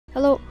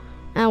Hello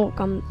and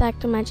welcome back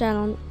to my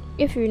channel.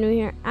 If you're new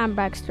here, I'm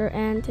Baxter,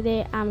 and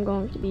today I'm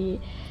going to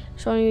be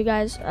showing you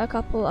guys a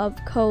couple of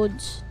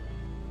codes.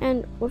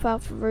 And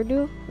without further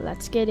ado,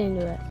 let's get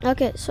into it.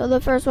 Okay, so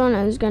the first one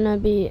is gonna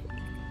be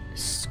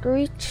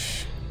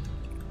Screech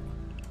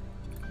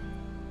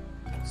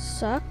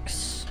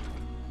sucks.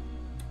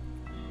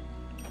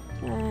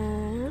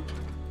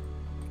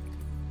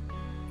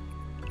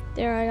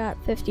 There, I got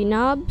 50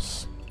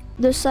 knobs.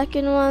 The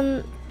second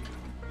one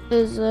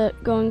is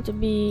going to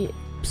be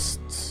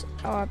PSST,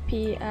 or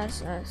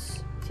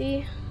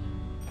PSST.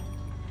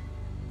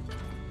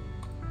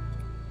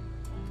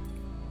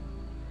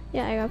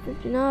 Yeah, I got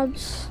 50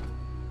 knobs.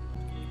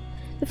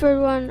 The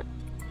third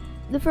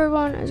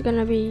one is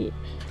gonna be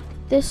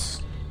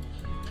this.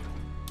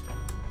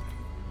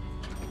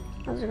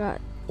 I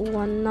got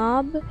 1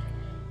 knob.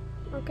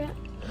 Okay.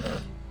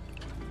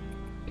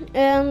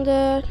 And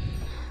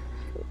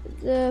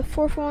the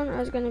fourth one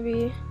is gonna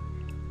be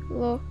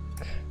look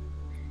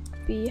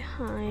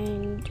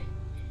behind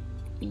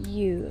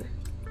you,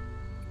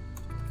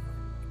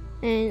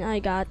 and I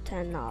got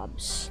 10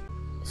 knobs.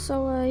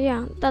 So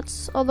yeah,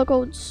 that's all the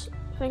codes.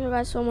 Thank you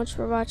guys so much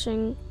for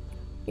watching.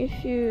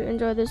 If you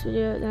enjoyed this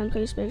video, then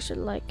please make sure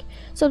to like,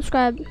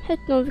 subscribe, hit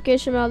the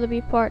notification bell to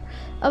be part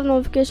of the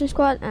notification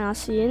squad, and I'll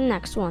see you in the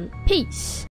next one. Peace.